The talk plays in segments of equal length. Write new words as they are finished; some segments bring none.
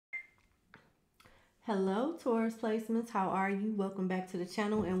Hello, Taurus placements. How are you? Welcome back to the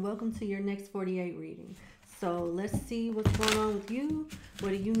channel and welcome to your next 48 reading. So let's see what's going on with you. What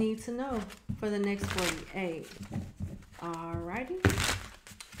do you need to know for the next 48? Alrighty.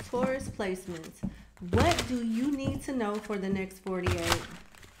 Taurus placements. What do you need to know for the next 48?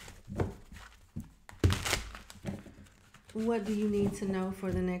 What do you need to know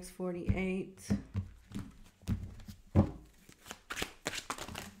for the next 48?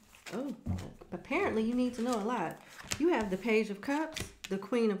 Oh, apparently you need to know a lot. You have the Page of Cups, the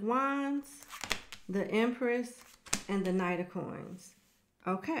Queen of Wands, the Empress, and the Knight of Coins.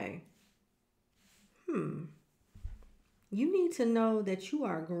 Okay. You need to know that you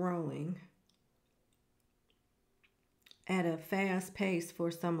are growing at a fast pace for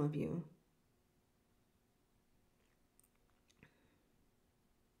some of you.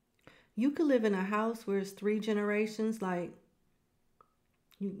 You could live in a house where it's 3 generations, like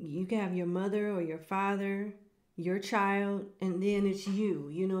you can have your mother or your father, your child, and then it's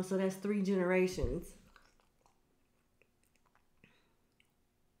you, so that's 3 generations.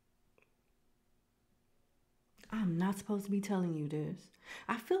 I'm not supposed to be telling you this.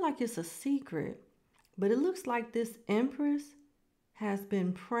 I feel like it's a secret, but it looks like this Empress has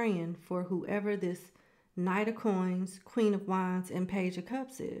been praying for whoever this Knight of Coins, Queen of Wands, and Page of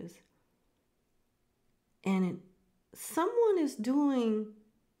Cups is. And someone is doing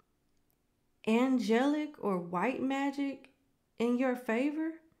angelic or white magic in your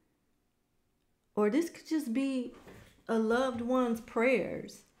favor. Or this could just be a loved one's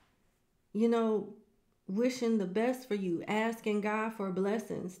prayers. Wishing the best for you, asking God for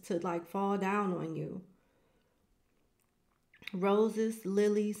blessings to fall down on you. Roses,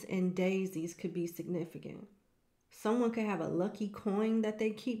 lilies, and daisies could be significant. Someone could have a lucky coin that they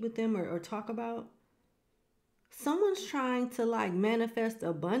keep with them or talk about. Someone's trying to manifest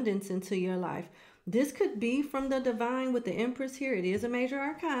abundance into your life. This could be from the divine with the Empress here. It is a major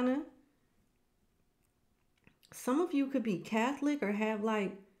arcana. Some of you could be Catholic or have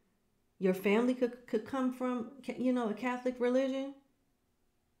your family could come from, a Catholic religion.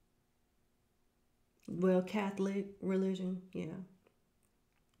 Well, Catholic religion, yeah.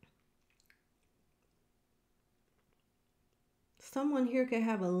 Someone here could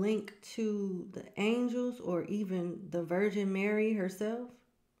have a link to the angels or even the Virgin Mary herself.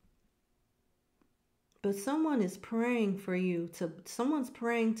 But someone is praying for you. Someone's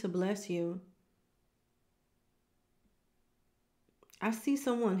praying to bless you. I see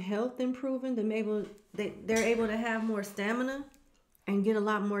someone health improving. They're able to have more stamina and get a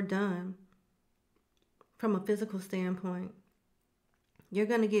lot more done from a physical standpoint. You're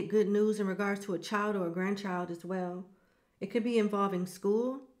going to get good news in regards to a child or a grandchild as well. It could be involving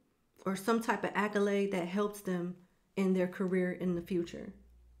school or some type of accolade that helps them in their career in the future.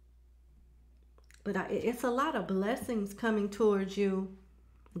 But it's a lot of blessings coming towards you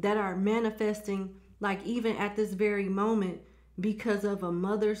that are manifesting even at this very moment, because of a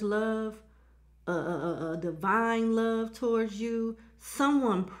mother's love, a divine love towards you,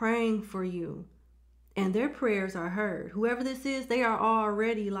 someone praying for you, and their prayers are heard. Whoever this is, they are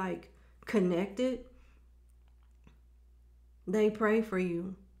already connected. They pray for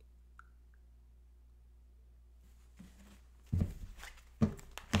you.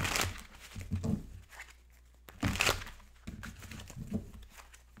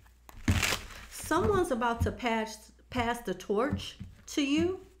 Someone's about to pass the torch to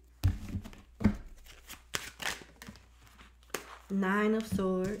you. 9 of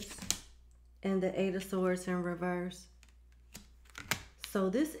Swords and the 8 of Swords in reverse. So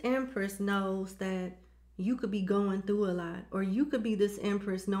this Empress knows that you could be going through a lot, or you could be this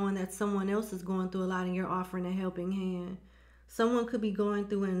Empress knowing that someone else is going through a lot and you're offering a helping hand. Someone could be going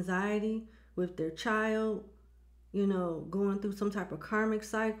through anxiety with their child, going through some type of karmic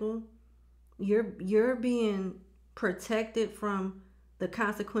cycle. You're being protected from the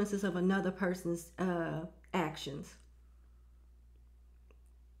consequences of another person's actions.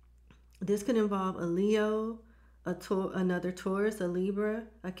 This could involve a Leo, another Taurus, a Libra,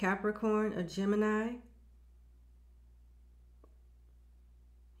 a Capricorn, a Gemini.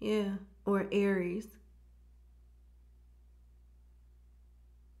 Yeah, or Aries.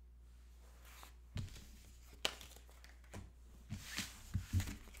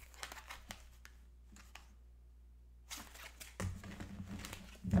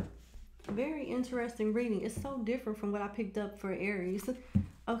 Very interesting reading. It's so different from what I picked up for Aries.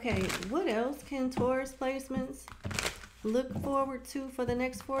 Okay, what else can Taurus placements look forward to for the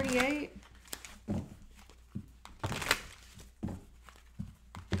next 48?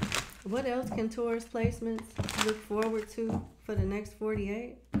 What else can Taurus placements look forward to for the next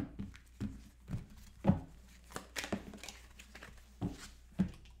 48?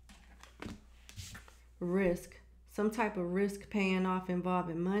 risk. Some type of risk paying off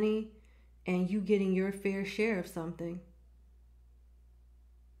involving money and you getting your fair share of something.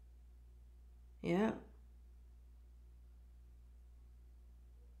 Yeah.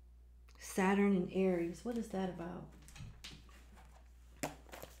 Saturn and Aries. What is that about?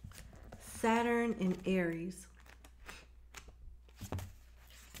 Saturn and Aries.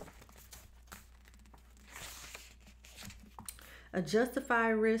 A justified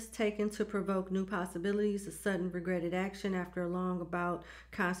risk taken to provoke new possibilities, a sudden regretted action after a long bout,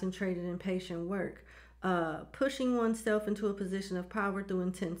 concentrated and patient work. Pushing oneself into a position of power through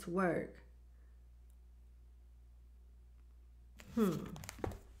intense work.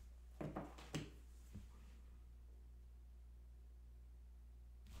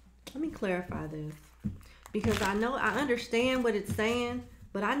 Let me clarify this, because I understand what it's saying,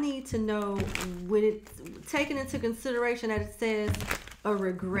 but I need to know, with it taken into consideration that it says a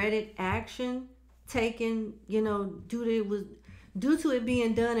regretted action taken, you know, due to it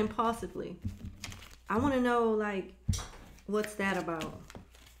being done impulsively. I want to know, like, what's that about?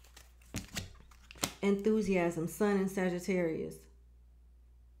 Enthusiasm, Sun in Sagittarius.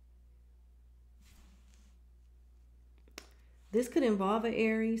 This could involve an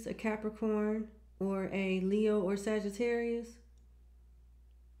Aries, a Capricorn, or a Leo or Sagittarius.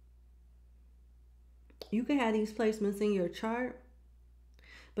 You could have these placements in your chart,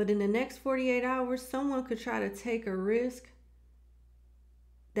 but in the next 48 hours, someone could try to take a risk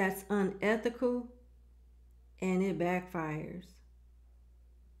that's unethical and it backfires.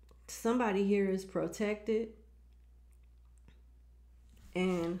 Somebody here is protected,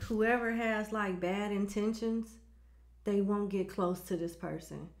 and whoever has like bad intentions, they won't get close to this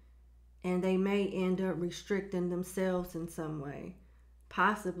person, and they may end up restricting themselves in some way,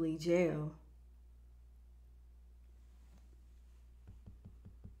 possibly jail.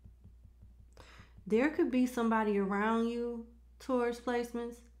 There could be somebody around you, Taurus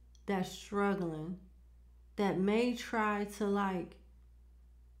placements, that's struggling, that may try to like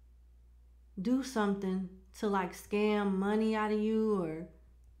do something to like scam money out of you or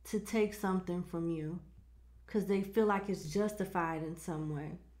to take something from you because they feel like it's justified in some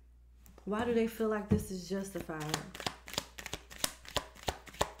way. Why do they feel like this is justified?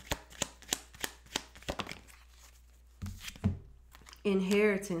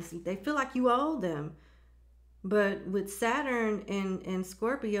 Inheritance. They feel like you owe them. But with Saturn and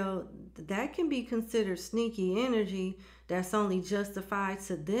Scorpio, that can be considered sneaky energy that's only justified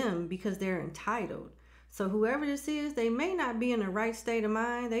to them because they're entitled. So whoever this is, they may not be in the right state of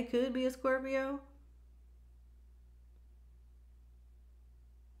mind. They could be a Scorpio,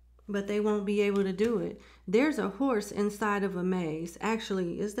 but they won't be able to do it. There's a horse inside of a maze.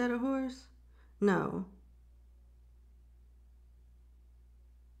 Actually, is that a horse? No.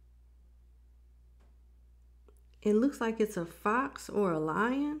 It looks like it's a fox or a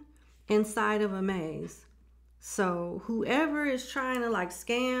lion inside of a maze. So whoever is trying to like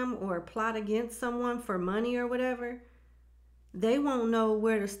scam or plot against someone for money or whatever, they won't know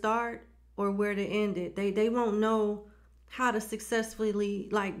where to start or where to end it. They won't know how to successfully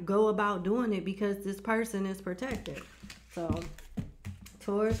like go about doing it because this person is protected. So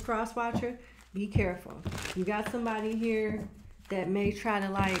Taurus cross watcher, be careful. You got somebody here that may try to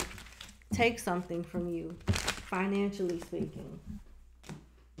like take something from you, financially speaking.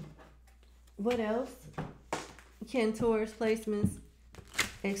 What else can Taurus placements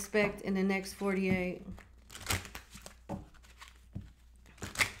expect in the next 48?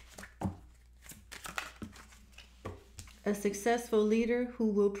 A successful leader who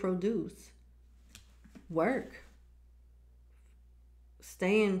will produce. Work.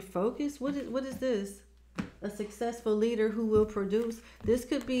 Staying focused. What is this? A successful leader who will produce. This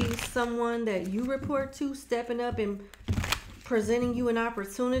could be someone that you report to stepping up and presenting you an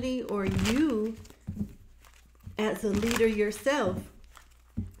opportunity, or you as a leader yourself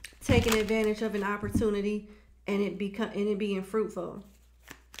taking advantage of an opportunity and it being fruitful.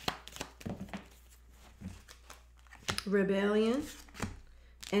 Rebellion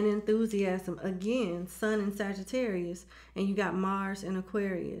and enthusiasm. Again, Sun in Sagittarius, and you got Mars in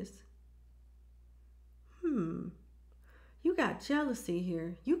Aquarius. You got jealousy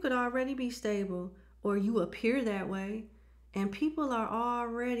here. You could already be stable, or you appear that way, and people are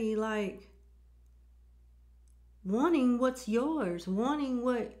already like wanting what's yours, wanting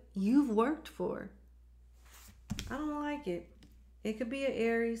what you've worked for. I don't like it. It could be an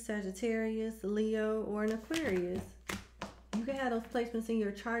Aries, Sagittarius, Leo, or an Aquarius. You can have those placements in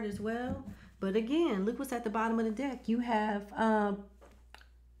your chart as well. But again, look what's at the bottom of the deck. You have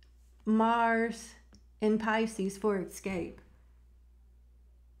Mars in Pisces for escape.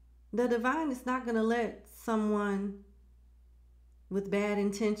 The divine is not going to let someone with bad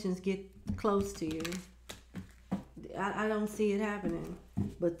intentions get close to you. I don't see it happening.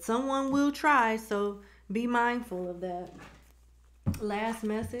 But someone will try, so be mindful of that. Last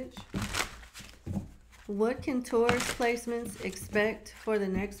message. What can Taurus placements expect for the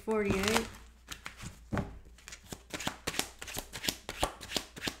next 48?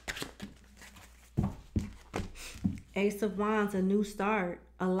 Ace of Wands, a new start.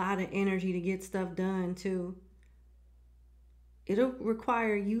 A lot of energy to get stuff done too. It'll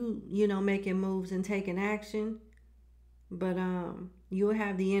require you, making moves and taking action. But you'll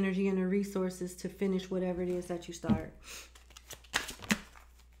have the energy and the resources to finish whatever it is that you start.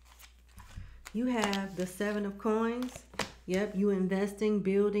 You have the 7 of Coins. Yep, you investing,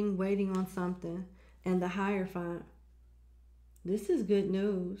 building, waiting on something. And the Hierophant. This is good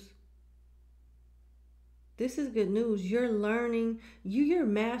news. This is good news. You're learning, you're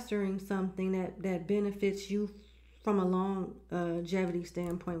mastering something that benefits you from a longevity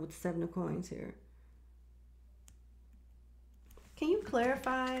standpoint with the 7 of Coins here. Can you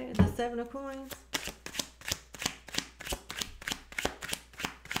clarify the 7 of Coins?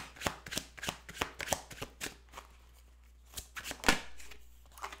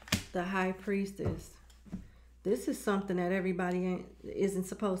 The High Priestess. This is something that everybody isn't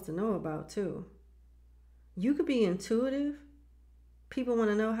supposed to know about too. You could be intuitive. People want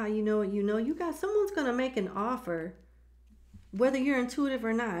to know how you know what you know. Someone's going to make an offer, whether you're intuitive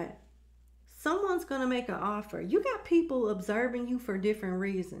or not. Someone's going to make an offer. You got people observing you for different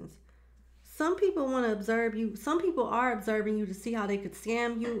reasons. Some people want to observe you. Some people are observing you to see how they could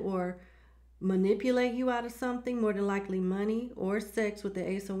scam you or manipulate you out of something, more than likely money or sex with the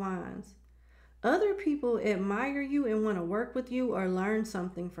Ace of Wands. Other people admire you and want to work with you or learn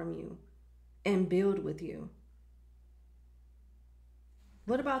something from you and build with you.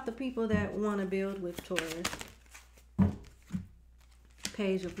 What about the people that want to build with Taurus?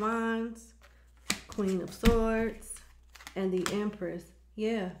 Page of Wands, Queen of Swords, and the Empress.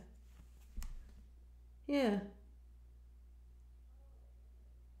 Yeah.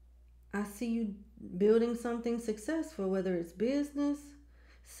 I see you building something successful, whether it's business.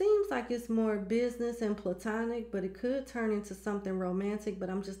 Seems like it's more business and platonic, but it could turn into something romantic, but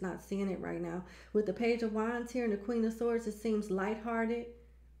I'm just not seeing it right now. With the Page of Wands here and the Queen of Swords, it seems lighthearted,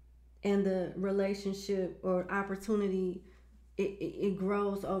 and the relationship or opportunity, it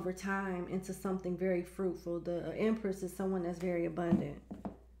grows over time into something very fruitful. The Empress is someone that's very abundant.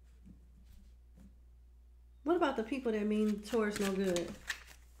 What about the people that mean Taurus no good?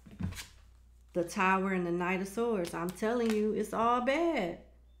 The Tower and the Knight of Swords. I'm telling you, it's all bad.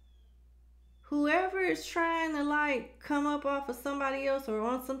 Whoever is trying to come up off of somebody else or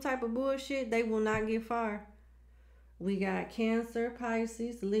on some type of bullshit, they will not get far. We got Cancer,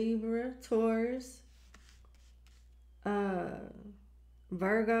 Pisces, Libra, Taurus,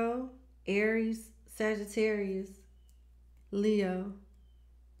 Virgo, Aries, Sagittarius, Leo,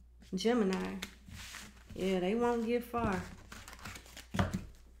 Gemini. Yeah, they won't get far.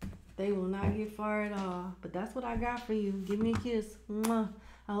 They will not get far at all. But that's what I got for you. Give me a kiss. Mwah.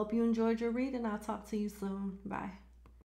 I hope you enjoyed your reading. I'll talk to you soon. Bye.